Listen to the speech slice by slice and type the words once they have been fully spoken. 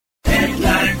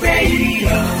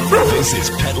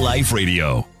This is Pet Life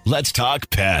Radio. Let's talk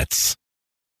pets.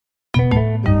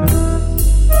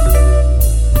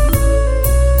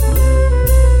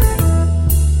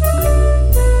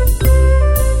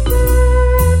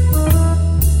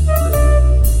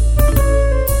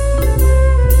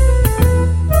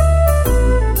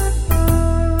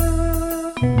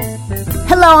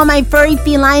 Hello, all my furry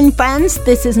feline friends.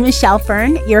 This is Michelle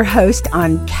Fern, your host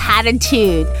on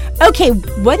Catitude. Okay,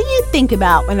 what do you think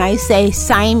about when I say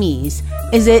Siamese?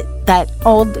 Is it that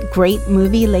old great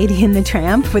movie Lady and the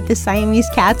Tramp with the Siamese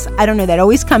cats? I don't know, that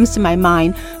always comes to my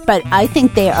mind, but I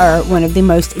think they are one of the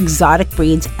most exotic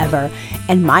breeds ever.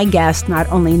 And my guest not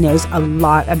only knows a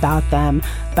lot about them,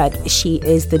 but she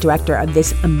is the director of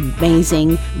this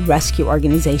amazing rescue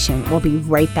organization. We'll be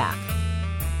right back.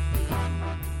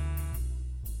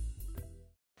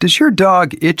 Does your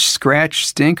dog itch, scratch,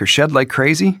 stink, or shed like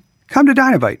crazy? Come to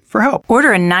Dinovite for help.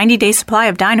 Order a 90-day supply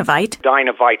of Dinovite.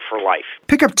 Dinovite for life.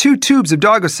 Pick up 2 tubes of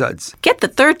Doggosuds. Get the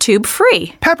 3rd tube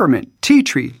free. Peppermint, tea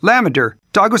tree, lavender,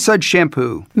 Doggosud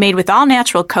shampoo. Made with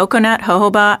all-natural coconut,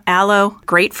 jojoba, aloe.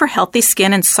 Great for healthy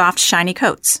skin and soft, shiny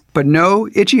coats. But no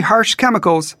itchy, harsh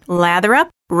chemicals. Lather up,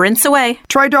 rinse away.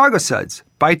 Try Doggosuds.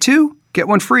 Buy 2, get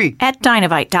 1 free. At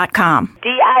Dinovite.com.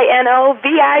 DINOVITE.com.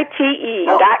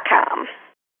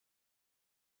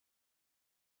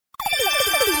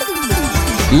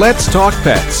 Let's Talk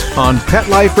Pets on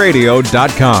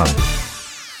PetLifeRadio.com.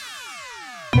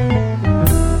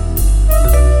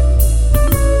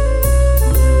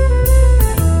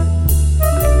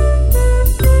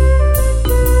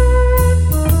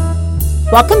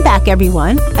 Welcome back,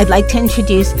 everyone. I'd like to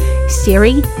introduce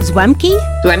Siri Zwemke.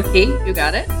 Zwemke, you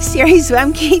got it. Siri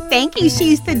Zwemke, thank you.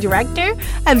 She's the director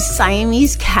of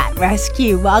Siamese Cat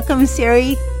Rescue. Welcome,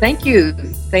 Siri. Thank you.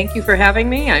 Thank you for having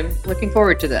me. I'm looking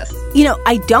forward to this. You know,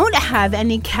 I don't have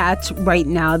any cats right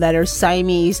now that are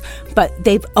Siamese, but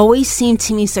they've always seemed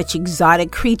to me such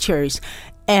exotic creatures.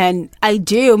 And I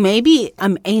do. Maybe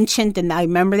I'm ancient and I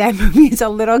remember that movie as a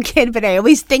little kid, but I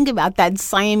always think about that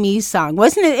Siamese song.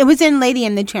 Wasn't it? It was in Lady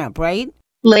and the Tramp, right?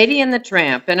 Lady and the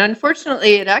Tramp. And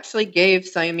unfortunately, it actually gave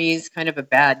Siamese kind of a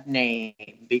bad name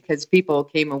because people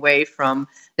came away from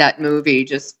that movie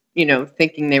just,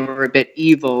 thinking they were a bit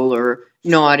evil or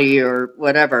naughty or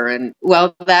whatever. And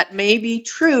while that may be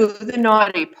true, the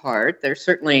naughty part, they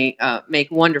certainly make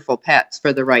wonderful pets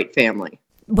for the right family.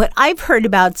 What I've heard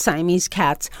about Siamese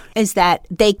cats is that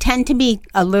they tend to be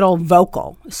a little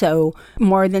vocal, so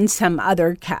more than some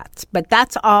other cats. But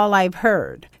that's all I've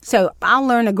heard. So I'll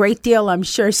learn a great deal, I'm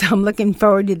sure, so I'm looking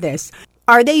forward to this.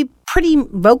 Are they pretty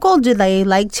vocal? Do they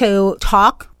like to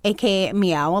talk, aka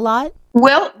meow a lot?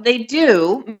 Well, they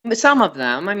do, some of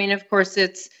them. I mean, of course,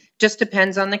 it's just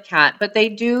depends on the cat, but they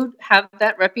do have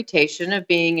that reputation of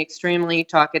being extremely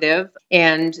talkative.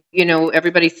 And,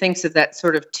 everybody thinks of that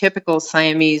sort of typical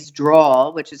Siamese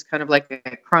drawl, which is kind of like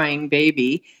a crying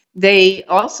baby. They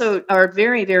also are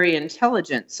very, very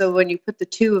intelligent. So when you put the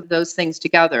two of those things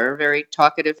together, a very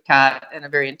talkative cat and a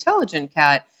very intelligent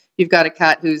cat, you've got a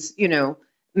cat who's,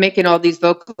 making all these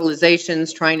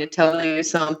vocalizations, trying to tell you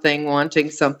something, wanting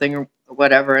something or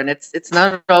whatever. And it's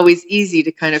not always easy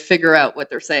to kind of figure out what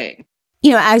they're saying.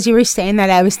 As you were saying that,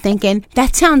 I was thinking,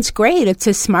 that sounds great. It's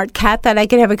a smart cat that I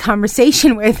could have a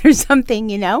conversation with or something,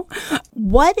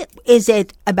 What is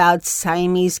it about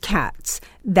Siamese cats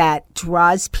that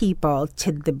draws people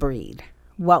to the breed?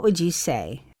 What would you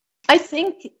say? I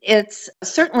think it's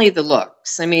certainly the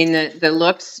looks. I mean, the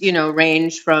looks,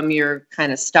 range from your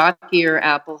kind of stockier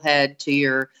applehead to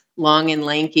your long and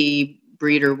lanky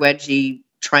breeder wedgie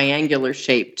triangular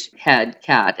shaped head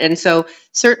cat. And so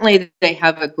certainly they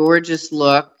have a gorgeous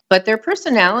look, but their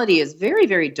personality is very,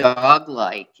 very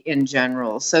dog-like in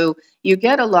general. So you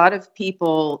get a lot of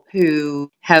people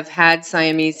who have had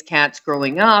Siamese cats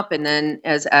growing up, and then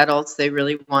as adults, they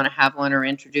really want to have one or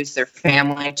introduce their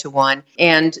family to one.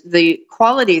 And the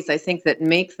qualities, I think, that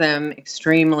make them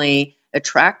extremely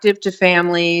attractive to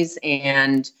families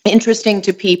and interesting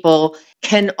to people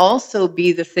can also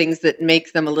be the things that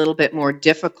make them a little bit more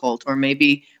difficult, or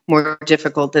maybe more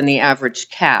difficult than the average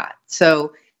cat.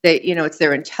 So it's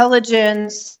their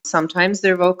intelligence, sometimes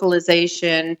their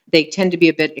vocalization. They tend to be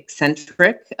a bit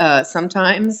eccentric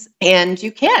sometimes. And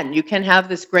you can have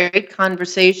this great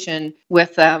conversation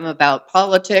with them about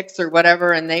politics or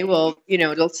whatever, and they will,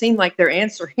 it'll seem like they're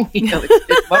answering,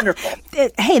 it's wonderful.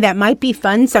 Hey, that might be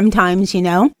fun sometimes,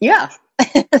 Yeah.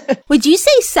 Would you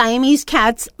say Siamese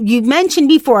cats, you mentioned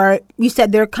before, you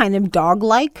said they're kind of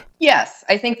dog-like? Yes,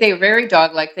 I think they're very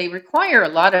dog-like. They require a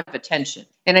lot of attention.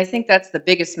 And I think that's the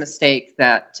biggest mistake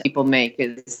that people make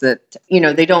is that,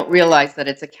 they don't realize that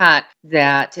it's a cat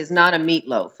that is not a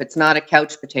meatloaf. It's not a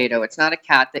couch potato. It's not a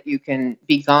cat that you can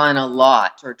be gone a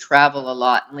lot or travel a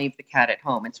lot and leave the cat at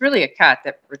home. It's really a cat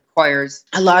that requires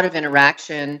a lot of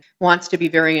interaction, wants to be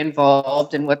very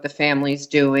involved in what the family's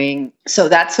doing. So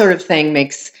that sort of thing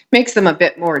makes them a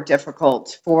bit more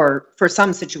difficult for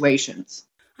some situations.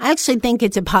 I actually think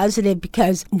it's a positive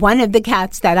because one of the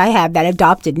cats that I have that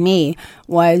adopted me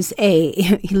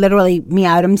he literally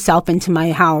meowed himself into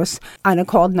my house on a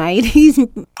cold night. He's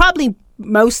probably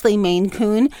mostly Maine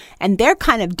Coon, and they're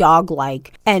kind of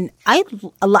dog-like. And I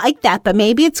like that, but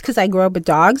maybe it's because I grew up with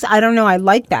dogs. I don't know. I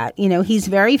like that. He's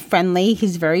very friendly.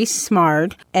 He's very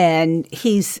smart, and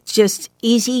he's just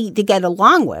easy to get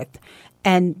along with.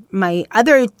 And my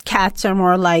other cats are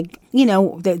more like,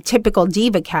 the typical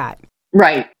diva cat.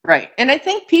 Right. And I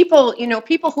think people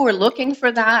who are looking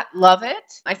for that love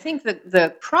it. I think that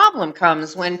the problem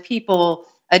comes when people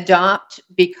adopt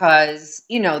because,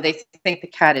 they think the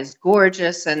cat is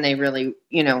gorgeous and they really,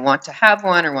 want to have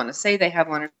one or want to say they have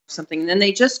one or something. And then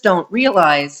they just don't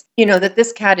realize, that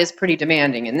this cat is pretty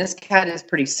demanding and this cat is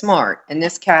pretty smart. And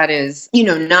this cat is,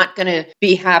 not going to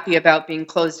be happy about being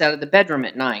closed out of the bedroom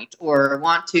at night or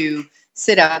want to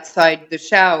sit outside the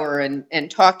shower and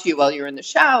talk to you while you're in the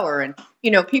shower. And,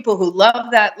 people who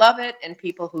love that, love it. And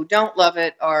people who don't love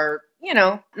it are,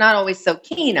 not always so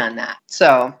keen on that.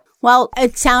 So. Well,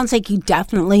 it sounds like you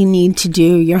definitely need to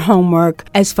do your homework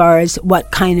as far as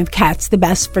what kind of cat's the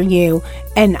best for you.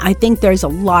 And I think there's a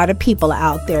lot of people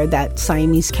out there that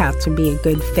Siamese cats would be a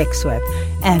good fix with.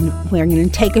 And we're going to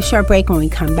take a short break. When we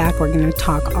come back, we're going to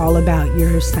talk all about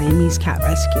your Siamese cat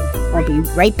rescue. I'll be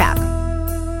right back.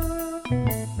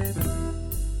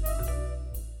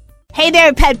 Hey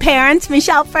there, pet parents.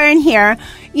 Michelle Fern here.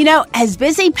 As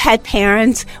busy pet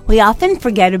parents, we often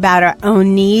forget about our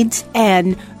own needs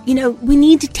and we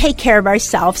need to take care of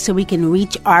ourselves so we can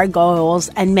reach our goals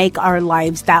and make our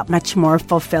lives that much more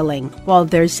fulfilling. Well,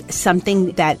 there's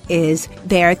something that is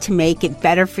there to make it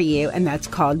better for you, and that's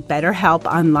called BetterHelp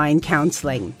Online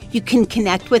Counseling. You can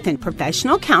connect with a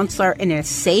professional counselor in a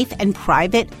safe and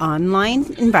private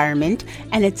online environment,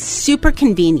 and it's super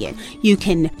convenient. You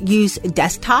can use a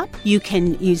desktop, you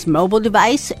can use mobile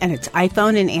device, and it's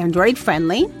iPhone and Android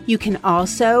friendly. You can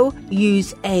also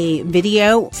use a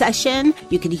video session.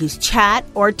 You can use chat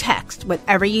or text,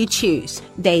 whatever you choose.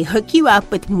 They hook you up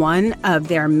with one of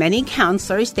their many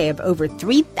counselors. They have over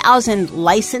 3,000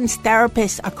 licensed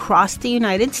therapists across the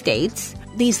United States.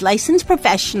 These licensed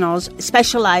professionals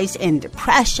specialize in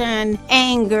depression,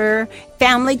 anger,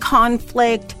 family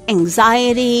conflict,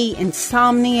 anxiety,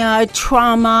 insomnia,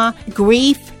 trauma,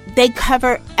 grief. They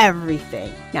cover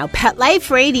everything. Now, Pet Life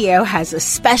Radio has a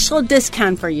special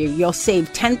discount for you. You'll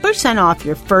save 10% off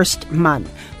your first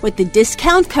month with the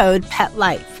discount code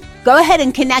PETLIFE. Go ahead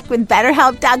and connect with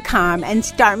BetterHelp.com and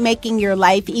start making your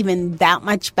life even that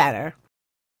much better.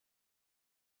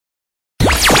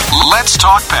 Let's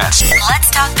talk pets. Let's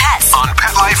talk pets On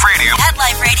Pet Life Radio. Pet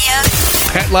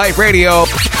Life Radio.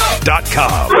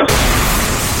 PetLifeRadio.com.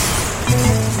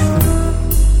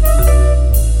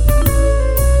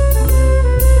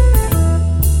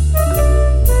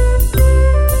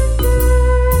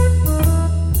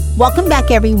 Welcome back,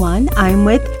 everyone. I'm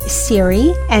with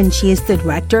Siri, and she is the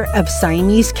director of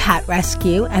Siamese Cat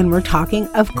Rescue, and we're talking,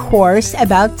 of course,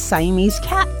 about Siamese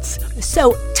cats.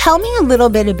 So tell me a little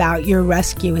bit about your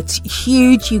rescue. It's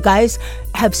huge. You guys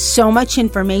have so much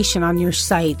information on your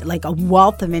site, like a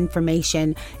wealth of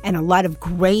information and a lot of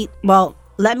great, I'm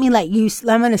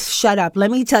going to shut up.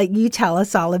 Let me tell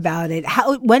us all about it.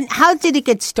 How did it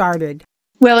get started?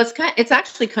 Well, it's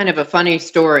actually kind of a funny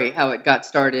story how it got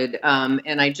started.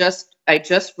 And I just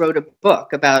wrote a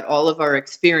book about all of our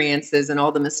experiences and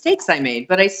all the mistakes I made.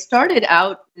 But I started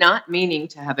out not meaning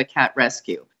to have a cat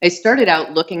rescue. I started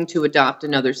out looking to adopt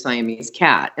another Siamese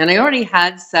cat. And I already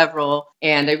had several,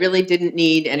 and I really didn't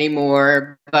need any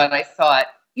more. But I thought,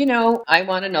 I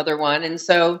want another one. And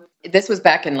so this was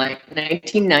back in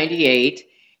 1998.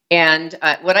 And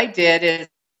what I did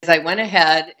is I went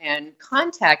ahead and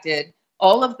contacted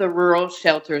all of the rural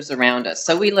shelters around us.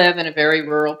 So we live in a very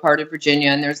rural part of Virginia,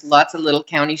 and there's lots of little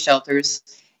county shelters.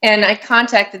 And I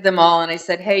contacted them all, and I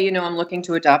said, hey, I'm looking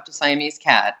to adopt a Siamese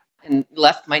cat, and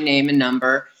left my name and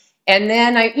number. And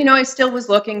then I still was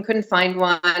looking, couldn't find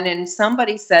one. And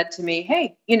somebody said to me,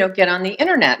 hey, get on the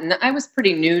internet. And I was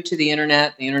pretty new to the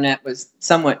internet. The internet was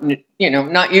somewhat,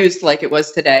 not used like it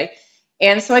was today.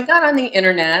 And so I got on the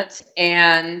internet,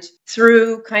 and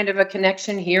through kind of a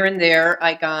connection here and there,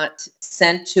 I got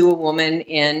sent to a woman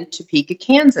in Topeka,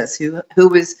 Kansas, who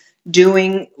was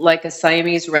doing like a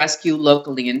Siamese rescue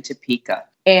locally in Topeka.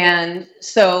 And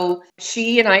so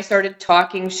she and I started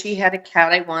talking. She had a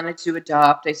cat I wanted to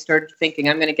adopt. I started thinking,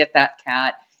 I'm going to get that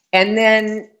cat. And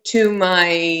then to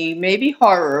my maybe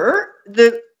horror,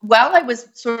 while I was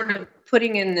sort of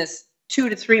putting in this 2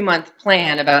 to 3 month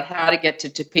plan about how to get to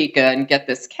Topeka and get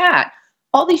this cat,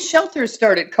 all these shelters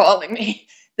started calling me.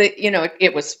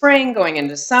 It was spring going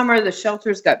into summer. The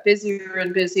shelters got busier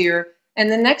and busier. And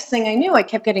the next thing I knew, I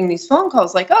kept getting these phone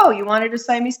calls like, oh, you wanted a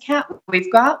Siamese cat? We've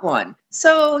got one.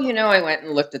 So, I went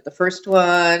and looked at the first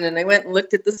one, and I went and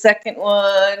looked at the second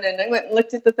one, and I went and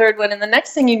looked at the third one. And the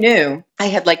next thing you knew, I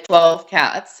had like 12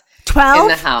 cats 12? in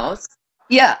the house.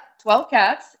 Yeah, 12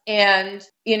 cats. And,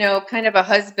 kind of a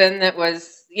husband that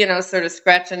was, sort of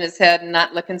scratching his head and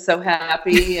not looking so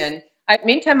happy. And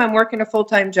meantime, I'm working a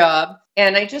full-time job.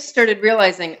 And I just started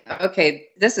realizing, okay,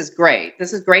 this is great.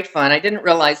 This is great fun. I didn't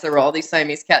realize there were all these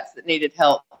Siamese cats that needed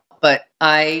help, but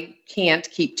I can't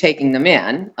keep taking them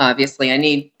in. Obviously, I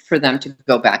need for them to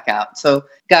go back out. So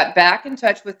got back in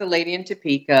touch with the lady in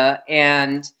Topeka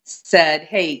and said,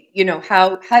 hey,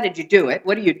 how did you do it?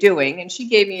 What are you doing? And she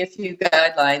gave me a few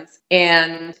guidelines.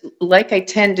 And like I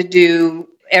tend to do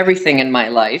everything in my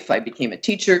life, I became a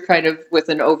teacher kind of with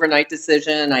an overnight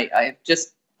decision.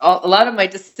 A lot of my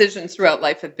decisions throughout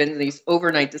life have been these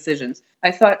overnight decisions. I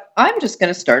thought, I'm just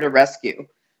going to start a rescue.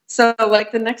 So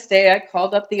like the next day I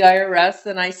called up the IRS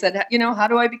and I said, how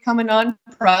do I become a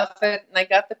nonprofit? And I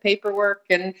got the paperwork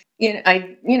and,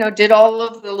 I did all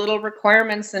of the little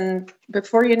requirements. And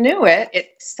before you knew it,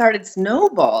 it started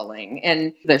snowballing,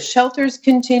 and the shelters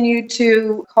continued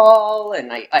to call,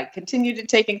 and I continued to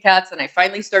take in cats, and I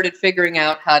finally started figuring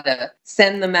out how to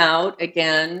send them out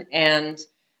again. And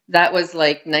that was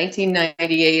like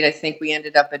 1998. I think we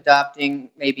ended up adopting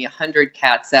maybe 100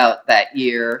 cats out that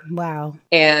year. Wow.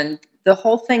 And the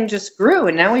whole thing just grew.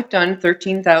 And now we've done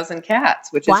 13,000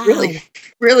 cats, which is really,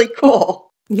 really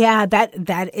cool. Yeah,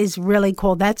 that is really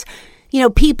cool. That's,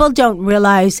 people don't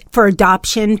realize for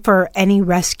adoption, for any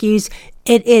rescues,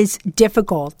 it is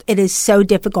difficult. It is so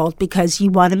difficult because you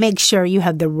want to make sure you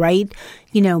have the right,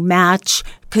 match,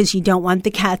 because you don't want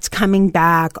the cats coming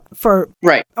back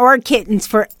or kittens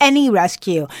for any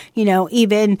rescue.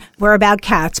 Even we're about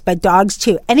cats, but dogs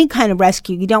too. Any kind of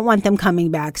rescue, you don't want them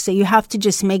coming back. So you have to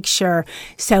just make sure.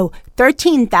 So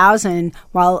 13,000,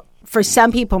 while for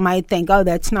some people might think, oh,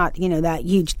 that's not, that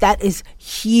huge. That is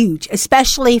huge,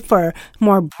 especially for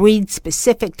more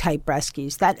breed-specific type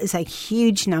rescues. That is a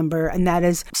huge number, and that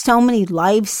is so many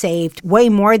lives saved, way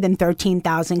more than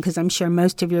 13,000, because I'm sure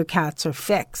most of your cats are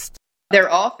fixed. They're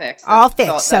all fixed. All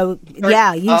fixed. So,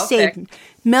 yeah, you saved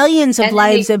millions of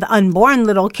lives of unborn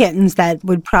little kittens that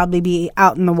would probably be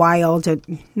out in the wild,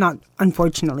 not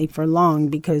unfortunately for long,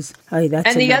 because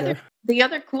that's another. The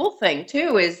other cool thing,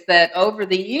 too, is that over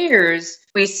the years,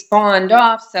 we spawned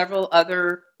off several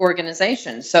other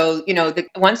organizations. So,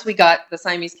 once we got the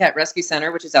Siamese Cat Rescue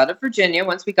Center, which is out of Virginia,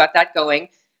 once we got that going,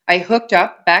 I hooked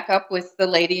back up with the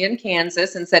lady in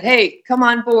Kansas and said, hey, come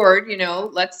on board,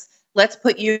 let's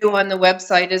put you on the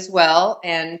website as well.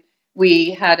 And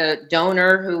we had a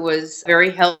donor who was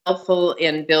very helpful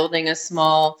in building a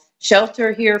small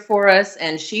shelter here for us.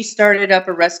 And she started up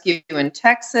a rescue in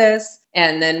Texas.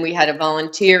 And then we had a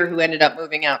volunteer who ended up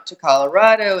moving out to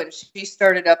Colorado, and she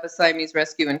started up a Siamese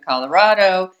rescue in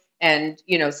Colorado and,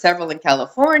 several in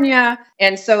California.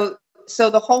 And so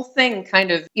the whole thing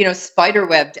kind of,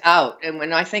 spider-webbed out. And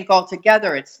when I think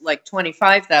altogether, it's like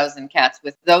 25,000 cats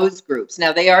with those groups.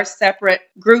 Now, they are separate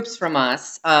groups from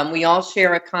us. We all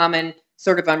share a common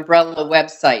sort of umbrella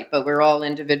website, but we're all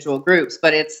individual groups.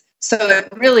 But it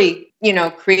really,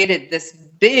 created this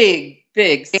big,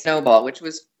 big snowball, which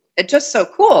was just so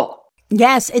cool.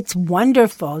 Yes, it's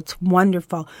wonderful. It's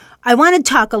wonderful. I want to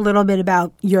talk a little bit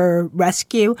about your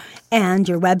rescue and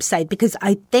your website, because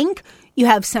I think you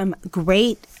have some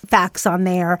great facts on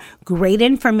there, great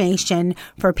information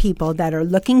for people that are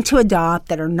looking to adopt,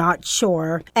 that are not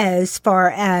sure as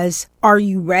far as, are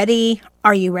you ready?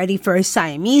 Are you ready for a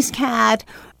Siamese cat?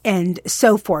 And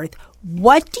so forth.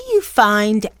 What do you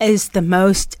find is the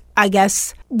most,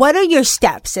 what are your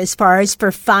steps as far as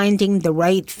for finding the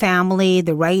right family,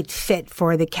 the right fit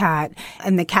for the cat,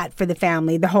 and the cat for the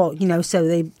family, the whole, so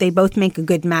they both make a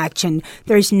good match, and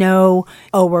there's no,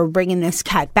 we're bringing this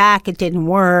cat back, it didn't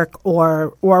work,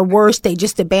 or worse, they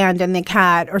just abandoned the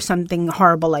cat or something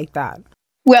horrible like that?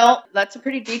 Well, that's a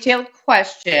pretty detailed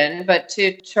question, but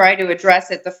to try to address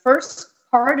it, the first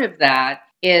part of that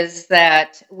is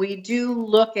that we do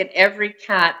look at every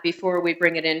cat before we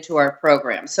bring it into our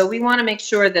program. So we want to make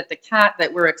sure that the cat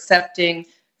that we're accepting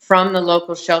from the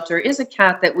local shelter is a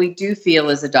cat that we do feel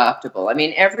is adoptable. I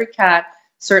mean, every cat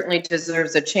certainly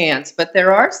deserves a chance, but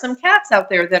there are some cats out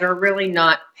there that are really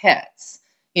not pets.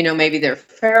 You know, maybe they're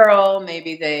feral,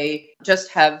 maybe they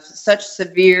just have such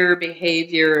severe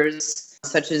behaviors,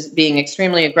 such as being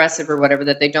extremely aggressive or whatever,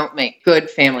 that they don't make good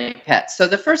family pets. So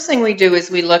the first thing we do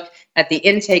is we look at the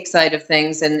intake side of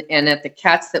things and at the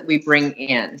cats that we bring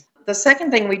in. The second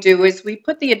thing we do is we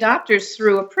put the adopters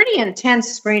through a pretty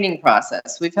intense screening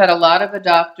process. We've had a lot of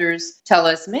adopters tell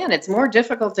us, man, it's more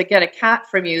difficult to get a cat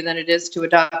from you than it is to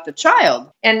adopt a child.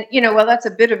 And, you know, well, that's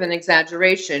a bit of an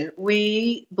exaggeration.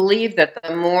 We believe that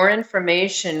the more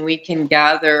information we can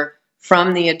gather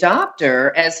from the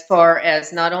adopter as far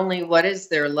as not only what is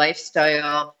their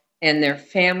lifestyle and their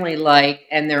family like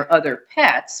and their other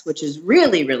pets, which is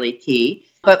really, really key,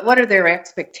 but what are their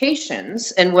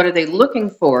expectations and what are they looking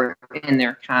for in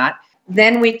their cat,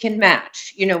 then we can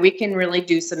match. You know, we can really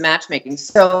do some matchmaking.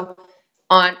 So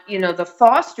on, you know, the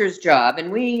foster's job,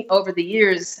 and we over the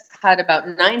years had about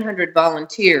 900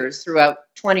 volunteers throughout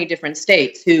 20 different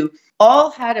states who all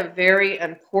had a very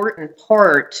important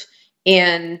part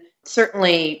in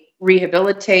certainly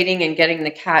rehabilitating and getting the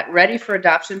cat ready for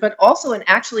adoption, but also in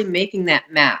actually making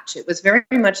that match. It was very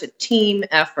much a team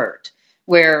effort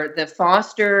where the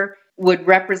foster would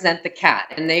represent the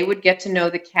cat and they would get to know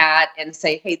the cat and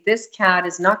say, hey, this cat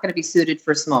is not going to be suited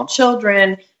for small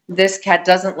children. This cat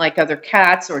doesn't like other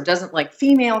cats or doesn't like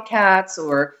female cats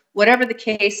or whatever the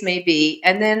case may be.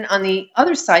 And then on the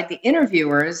other side, the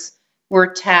interviewers were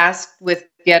tasked with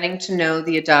getting to know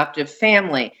the adoptive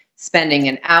family, spending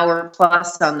an hour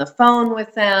plus on the phone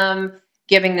with them,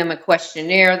 giving them a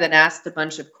questionnaire that asked a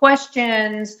bunch of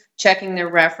questions, checking their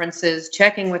references,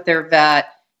 checking with their vet,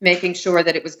 making sure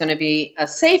that it was going to be a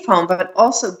safe home, but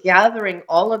also gathering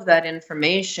all of that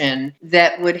information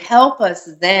that would help us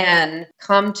then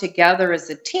come together as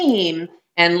a team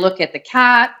and look at the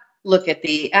cat, look at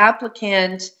the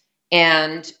applicant,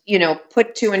 and, you know,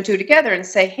 put two and two together and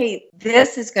say, hey,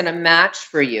 this is going to match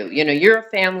for you. You know, you're a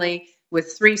family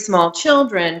with 3 small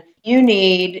children. You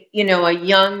need, you know, a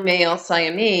young male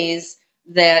Siamese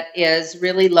that is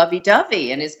really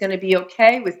lovey-dovey and is going to be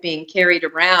okay with being carried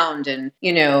around and,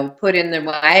 you know, put in the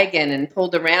wagon and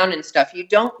pulled around and stuff. You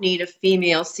don't need a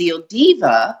female seal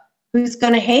diva who's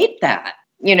going to hate that.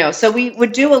 You know, so we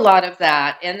would do a lot of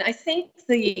that. And I think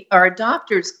our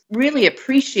adopters really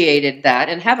appreciated that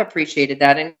and have appreciated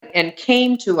that and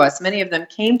came to us. Many of them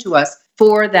came to us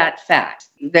for that fact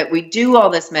that we do all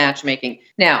this matchmaking.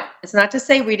 Now, it's not to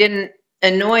say we didn't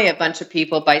annoy a bunch of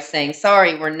people by saying,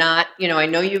 sorry, we're not, you know, I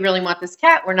know you really want this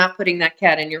cat. We're not putting that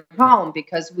cat in your home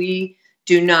because we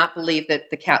do not believe that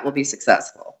the cat will be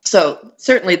successful. So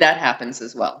certainly that happens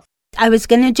as well. I was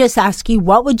going to just ask you,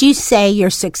 what would you say your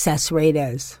success rate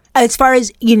is? As far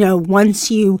as, you know, once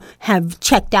you have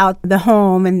checked out the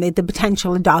home and the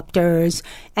potential adopters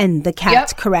and the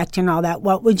cat's correct and all that,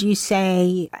 what would you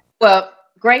say? Well,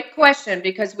 great question,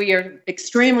 because we are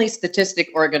extremely statistic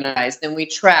organized and we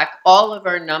track all of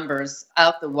our numbers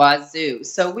out the wazoo.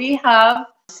 So we have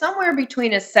somewhere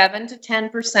between a 7 to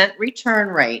 10% return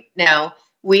rate. Now,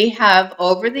 we have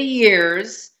over the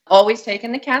years always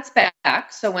taken the cats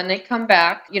back. So when they come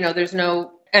back, you know, there's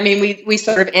no, I mean, we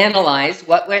sort of analyze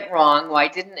what went wrong, why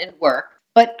didn't it work.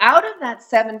 But out of that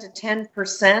 7 to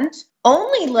 10%,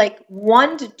 only like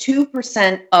 1 to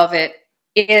 2% of it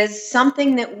is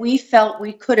something that we felt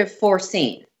we could have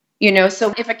foreseen. You know,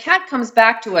 so if a cat comes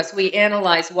back to us, we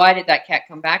analyze, why did that cat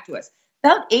come back to us?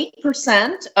 About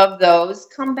 8% of those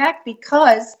come back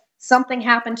because something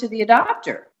happened to the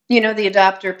adopter. You know, the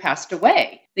adopter passed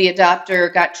away. The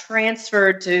adopter got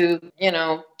transferred to, you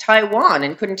know, Taiwan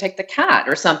and couldn't take the cat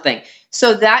or something.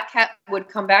 So that cat would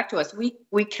come back to us.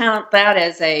 We count that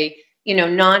as a, you know,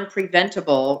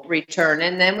 non-preventable return.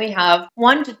 And then we have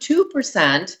 1 to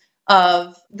 2%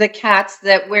 of the cats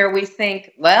that where we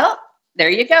think, well, there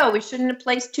you go. We shouldn't have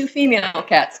placed 2 female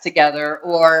cats together.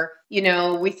 Or, you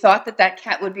know, we thought that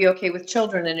cat would be okay with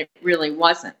children and it really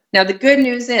wasn't. Now, the good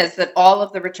news is that all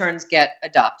of the returns get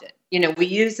adopted. You know, we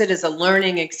use it as a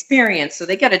learning experience, so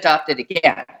they get adopted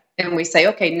again. And we say,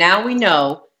 okay, now we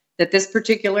know that this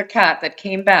particular cat that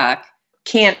came back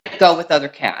can't go with other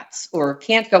cats or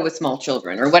can't go with small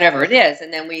children or whatever it is.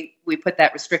 And then we put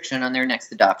that restriction on their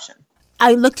next adoption.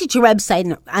 I looked at your website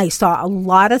and I saw a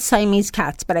lot of Siamese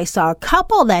cats, but I saw a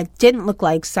couple that didn't look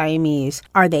like Siamese.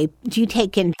 Do you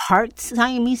take in part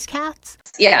Siamese cats?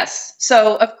 Yes.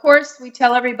 So, of course, we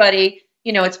tell everybody,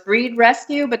 you know, it's breed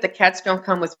rescue, but the cats don't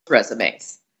come with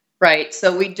resumes, right?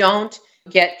 So we don't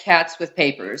get cats with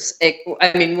papers.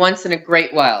 Once in a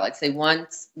great while, I'd say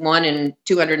once 1 in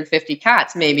 250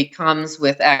 cats maybe comes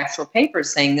with actual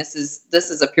papers saying this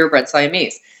is a purebred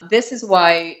Siamese. This is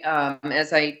why,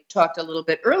 as I talked a little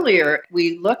bit earlier,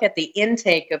 we look at the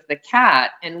intake of the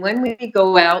cat, and when we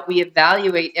go out, we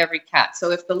evaluate every cat.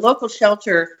 So if the local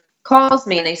shelter calls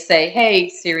me and they say, "Hey,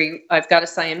 Siri, I've got a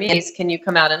Siamese. Can you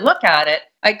come out and look at it?"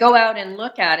 I go out and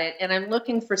look at it, and I'm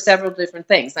looking for several different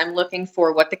things. I'm looking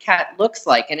for what the cat looks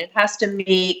like, and it has to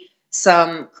meet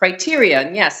some criteria.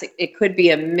 And yes, it could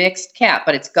be a mixed cat,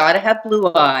 but it's got to have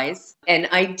blue eyes. And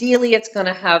ideally, it's going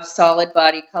to have solid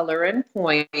body color and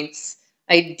points.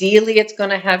 Ideally, it's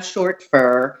going to have short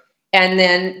fur. And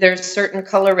then there's certain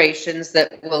colorations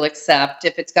that we'll accept.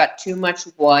 If it's got too much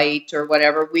white or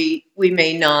whatever, we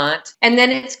may not. And then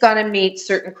it's got to meet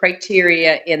certain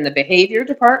criteria in the behavior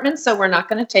department. So we're not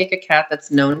going to take a cat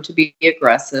that's known to be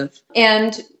aggressive.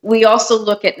 And we also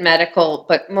look at medical,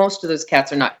 but most of those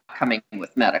cats are not coming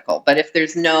with medical. But if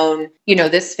there's known,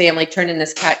 this family turned in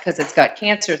this cat because it's got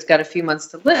cancer, it's got a few months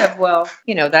to live, well,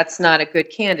 that's not a good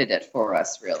candidate for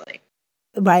us, really.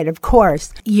 Right, of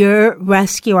course. Your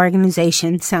rescue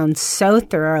organization sounds so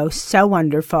thorough, so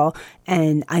wonderful.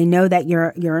 And I know that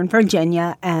you're in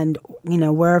Virginia, and,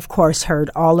 we're, of course, heard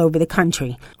all over the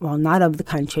country. Well, not over the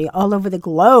country, all over the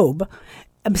globe,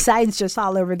 besides just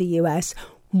all over the U.S.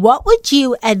 What would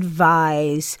you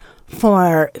advise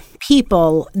for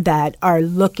people that are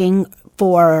looking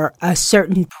for a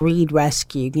certain breed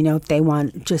rescue, if they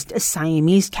want just a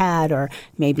Siamese cat or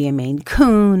maybe a Maine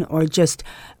Coon or just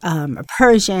a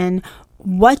Persian?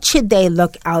 What should they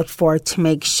look out for to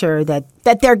make sure that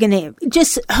they're going to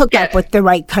just hook up with the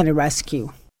right kind of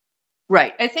rescue?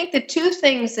 Right. I think the two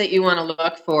things that you want to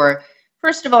look for,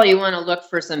 first of all, you want to look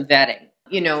for some vetting.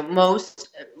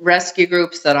 Most rescue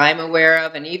groups that I'm aware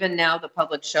of, and even now the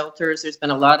public shelters, there's been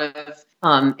a lot of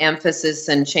emphasis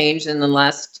and change in the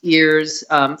last years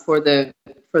for the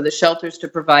shelters to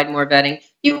provide more vetting.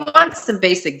 You want some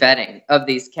basic vetting of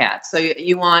these cats. So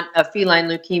you want a feline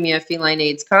leukemia, feline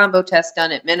AIDS combo test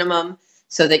done at minimum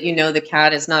so that the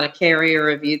cat is not a carrier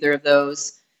of either of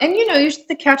those. And,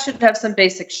 the cat should have some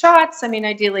basic shots.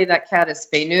 Ideally that cat is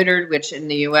spay-neutered, which in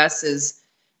the U.S. is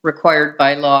required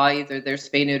by law. Either they're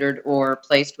spay-neutered or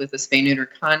placed with a spay-neuter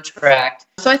contract.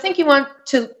 So I think you want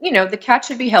to, the cat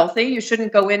should be healthy. You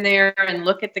shouldn't go in there and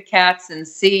look at the cats and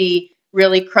see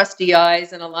really crusty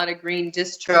eyes and a lot of green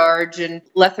discharge and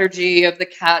lethargy of the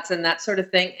cats and that sort of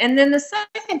thing. And then the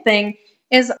second thing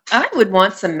is I would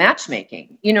want some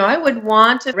matchmaking. I would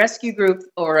want a rescue group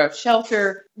or a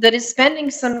shelter that is spending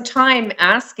some time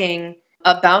asking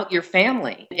about your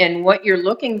family and what you're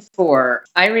looking for.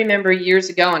 I remember years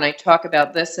ago, and I talk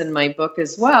about this in my book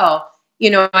as well,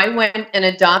 I went and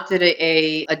adopted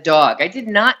a dog. I did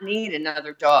not need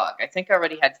another dog. I think I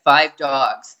already had 5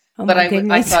 dogs. But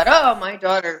I thought, my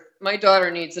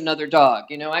daughter needs another dog.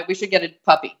 We should get a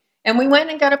puppy. And we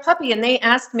went and got a puppy, and they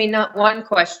asked me not one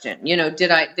question. They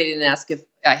didn't ask if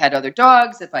I had other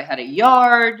dogs, if I had a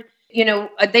yard.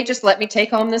 They just let me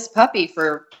take home this puppy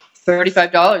for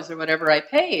 $35 or whatever I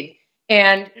paid.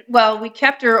 And we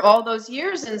kept her all those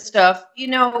years and stuff.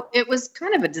 It was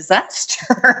kind of a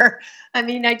disaster. I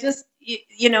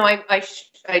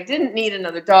didn't need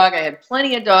another dog. I had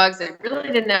plenty of dogs. I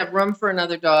really didn't have room for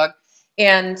another dog.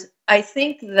 And I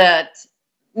think that,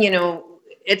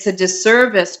 it's a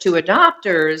disservice to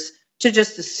adopters to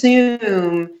just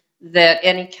assume that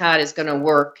any cat is going to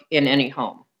work in any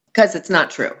home, because it's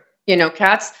not true.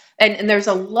 Cats, and there's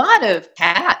a lot of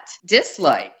cat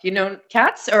dislike.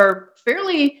 Cats are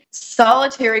fairly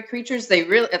solitary creatures. They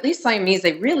really, at least Siamese,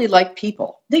 they really like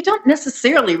people. They don't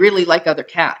necessarily really like other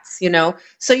cats,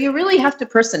 So you really have to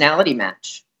personality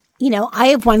match. I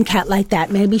have one cat like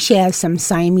that. Maybe she has some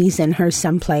Siamese in her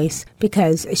someplace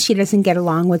because she doesn't get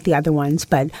along with the other ones,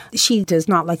 but she does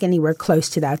not like anywhere close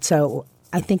to that. So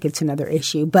I think it's another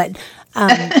issue. But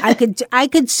I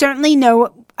could certainly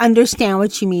understand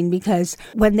what you mean, because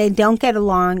when they don't get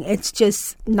along, it's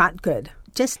just not good.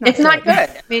 Not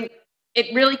good.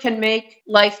 It really can make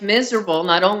life miserable,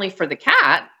 not only for the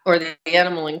cat or the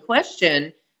animal in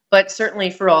question, but certainly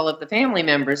for all of the family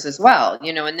members as well.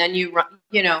 And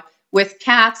then with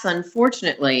cats,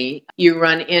 unfortunately, you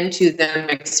run into them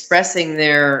expressing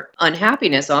their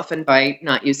unhappiness often by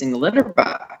not using the litter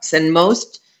box. And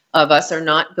most of us are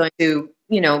not going to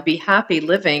be happy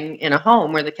living in a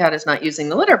home where the cat is not using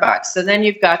the litter box. So then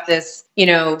you've got this,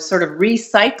 sort of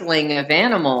recycling of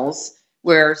animals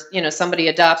where, somebody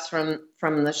adopts from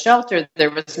the shelter.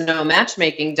 There was no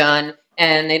matchmaking done,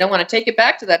 and they don't want to take it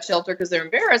back to that shelter because they're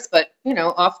embarrassed, but,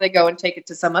 off they go and take it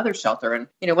to some other shelter.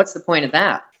 And, what's the point of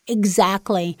that?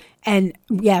 Exactly. And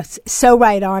yes, so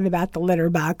right on about the litter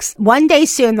box. One day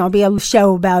soon, there'll be a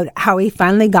show about how he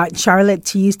finally got Charlotte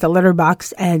to use the litter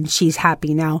box, and she's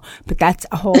happy now. But that's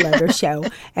a whole other show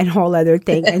and whole other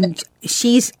thing. And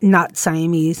she's not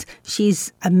Siamese.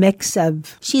 She's a mix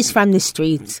of, she's from the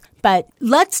streets. But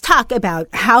let's talk about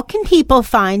how can people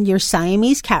find your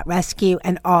Siamese cat rescue,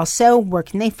 and also where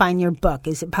can they find your book?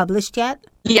 Is it published yet?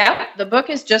 Yeah, the book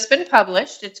has just been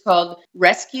published. It's called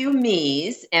Rescue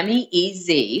Meez,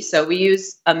 M-E-E-Z. So we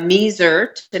use a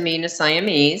Meezer to mean a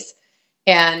Siamese.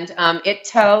 And it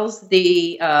tells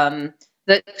the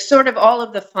sort of all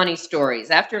of the funny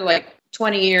stories. After like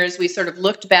 20 years, we sort of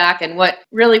looked back and what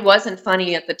really wasn't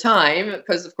funny at the time,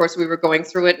 because of course we were going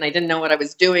through it and I didn't know what I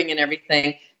was doing and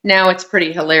everything. Now it's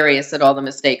pretty hilarious at all the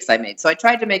mistakes I made. So I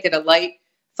tried to make it a light,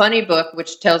 funny book,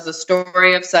 which tells the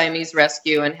story of Siamese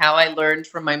rescue and how I learned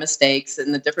from my mistakes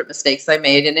and the different mistakes I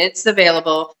made. And it's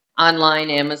available online,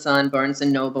 Amazon, Barnes &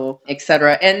 Noble,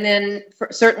 etc. And then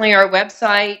certainly our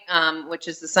website, which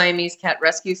is the Siamese Cat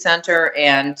Rescue Center,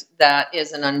 and that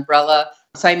is an umbrella,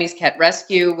 Siamese Cat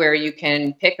Rescue, where you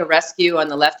can pick a rescue on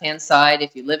the left-hand side.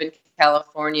 If you live in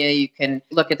California, you can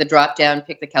look at the drop-down,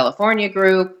 pick the California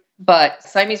group. But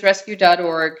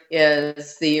SiameseRescue.org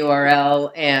is the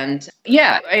URL. And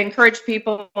yeah, I encourage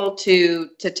people to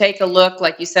take a look.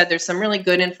 Like you said, there's some really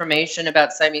good information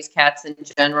about Siamese cats in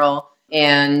general.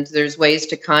 And there's ways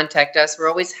to contact us. We're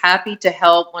always happy to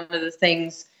help. One of the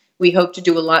things we hope to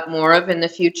do a lot more of in the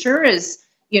future is,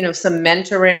 some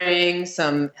mentoring,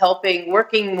 some helping,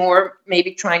 working more,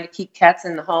 maybe trying to keep cats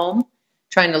in the home,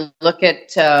 trying to look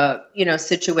at,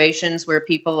 situations where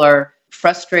people are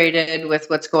frustrated with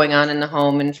what's going on in the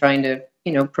home and trying to,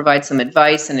 provide some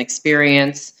advice and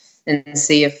experience and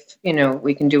see if,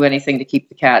 we can do anything to keep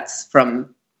the cats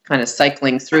from kind of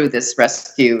cycling through this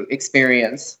rescue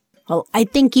experience. Well, I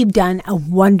think you've done a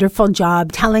wonderful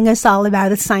job telling us all about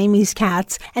the Siamese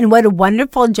cats, and what a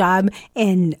wonderful job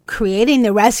in creating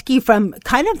the rescue from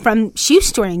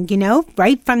shoestring,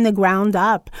 right from the ground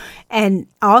up. And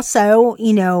also,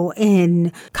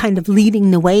 in kind of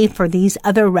leading the way for these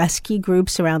other rescue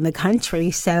groups around the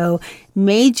country. So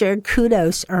major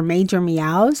kudos or major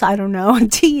meows, I don't know,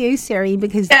 to you, Sari,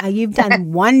 because you've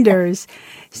done wonders.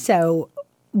 So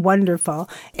wonderful.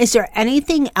 Is there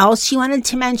anything else you wanted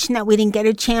to mention that we didn't get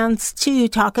a chance to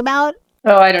talk about?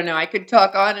 Oh, I don't know. I could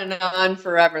talk on and on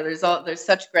forever. There's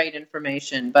such great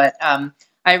information, but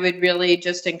I would really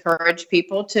just encourage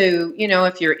people to,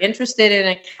 if you're interested in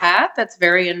a cat that's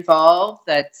very involved,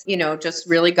 that's, just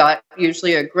really got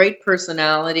usually a great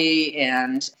personality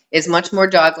and is much more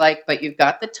dog-like, but you've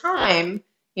got the time,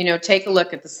 take a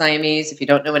look at the Siamese if you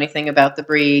don't know anything about the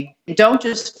breed. Don't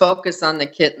just focus on the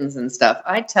kittens and stuff.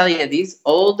 I tell you, these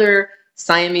older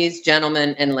Siamese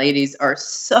gentlemen and ladies are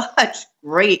such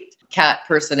great cat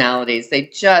personalities. They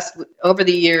just, over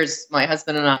the years, my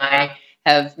husband and I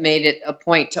have made it a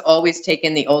point to always take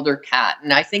in the older cat.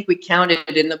 And I think we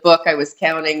counted in the book, I was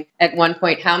counting at one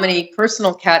point how many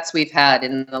personal cats we've had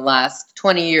in the last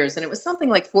 20 years. And it was something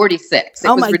like 46. It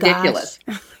was ridiculous.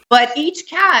 But each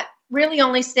cat really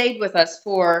only stayed with us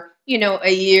for,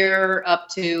 a year up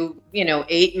to,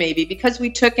 8 maybe, because we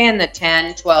took in the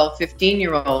 10, 12,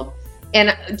 15-year-old.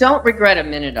 And don't regret a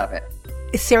minute of it.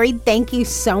 Sari, thank you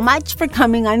so much for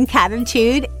coming on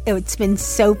Catitude. It's been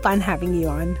so fun having you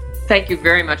on. Thank you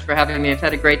very much for having me. I've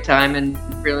had a great time and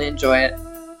really enjoy it.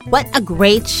 What a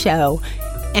great show.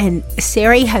 And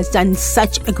Sari has done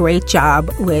such a great job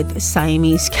with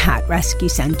Siamese Cat Rescue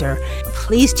Center.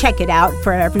 Please check it out.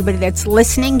 For everybody that's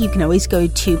listening, you can always go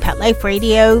to Pet Life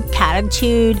Radio,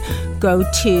 Catitude, go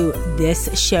to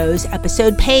this show's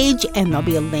episode page, and there'll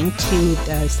be a link to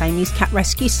the Siamese Cat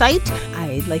Rescue site.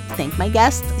 I'd like to thank my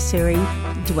guest, Sari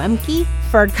Dwemke,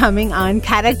 for coming on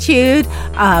Catitude.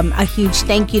 A huge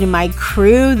thank you to my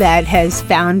crew that has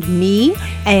found me,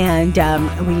 and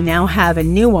we now have a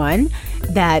new one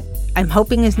that I'm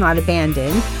hoping is not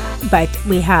abandoned, but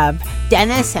we have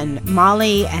Dennis and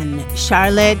Molly and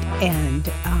Charlotte and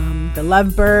the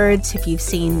Lovebirds. If you've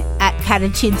seen at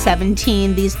Catitude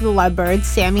 17, these are the Lovebirds,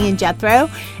 Sammy and Jethro.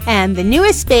 And the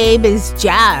newest babe is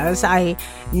Jazz.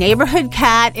 Neighborhood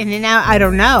cat, in and out, I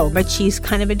don't know, but she's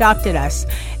kind of adopted us.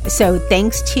 So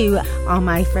thanks to all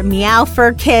my Meow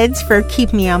Fur kids for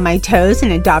keeping me on my toes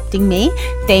and adopting me.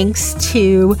 Thanks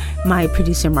to my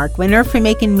producer Mark Winter for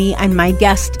making me and my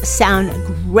guest sound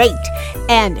great.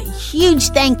 And huge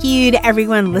thank you to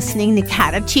everyone listening to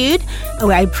Catitude.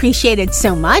 Oh, I appreciate it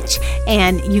so much.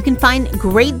 And you can find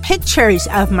great pictures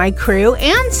of my crew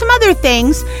and some other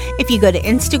things if you go to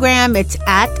Instagram Instagram, it's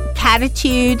at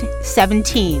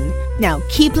Catitude17. Now,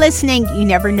 keep listening. You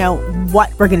never know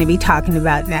what we're going to be talking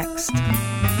about next.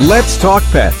 Let's Talk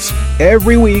Pets,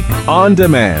 every week on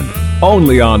demand,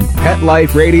 only on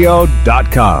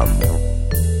PetLifeRadio.com.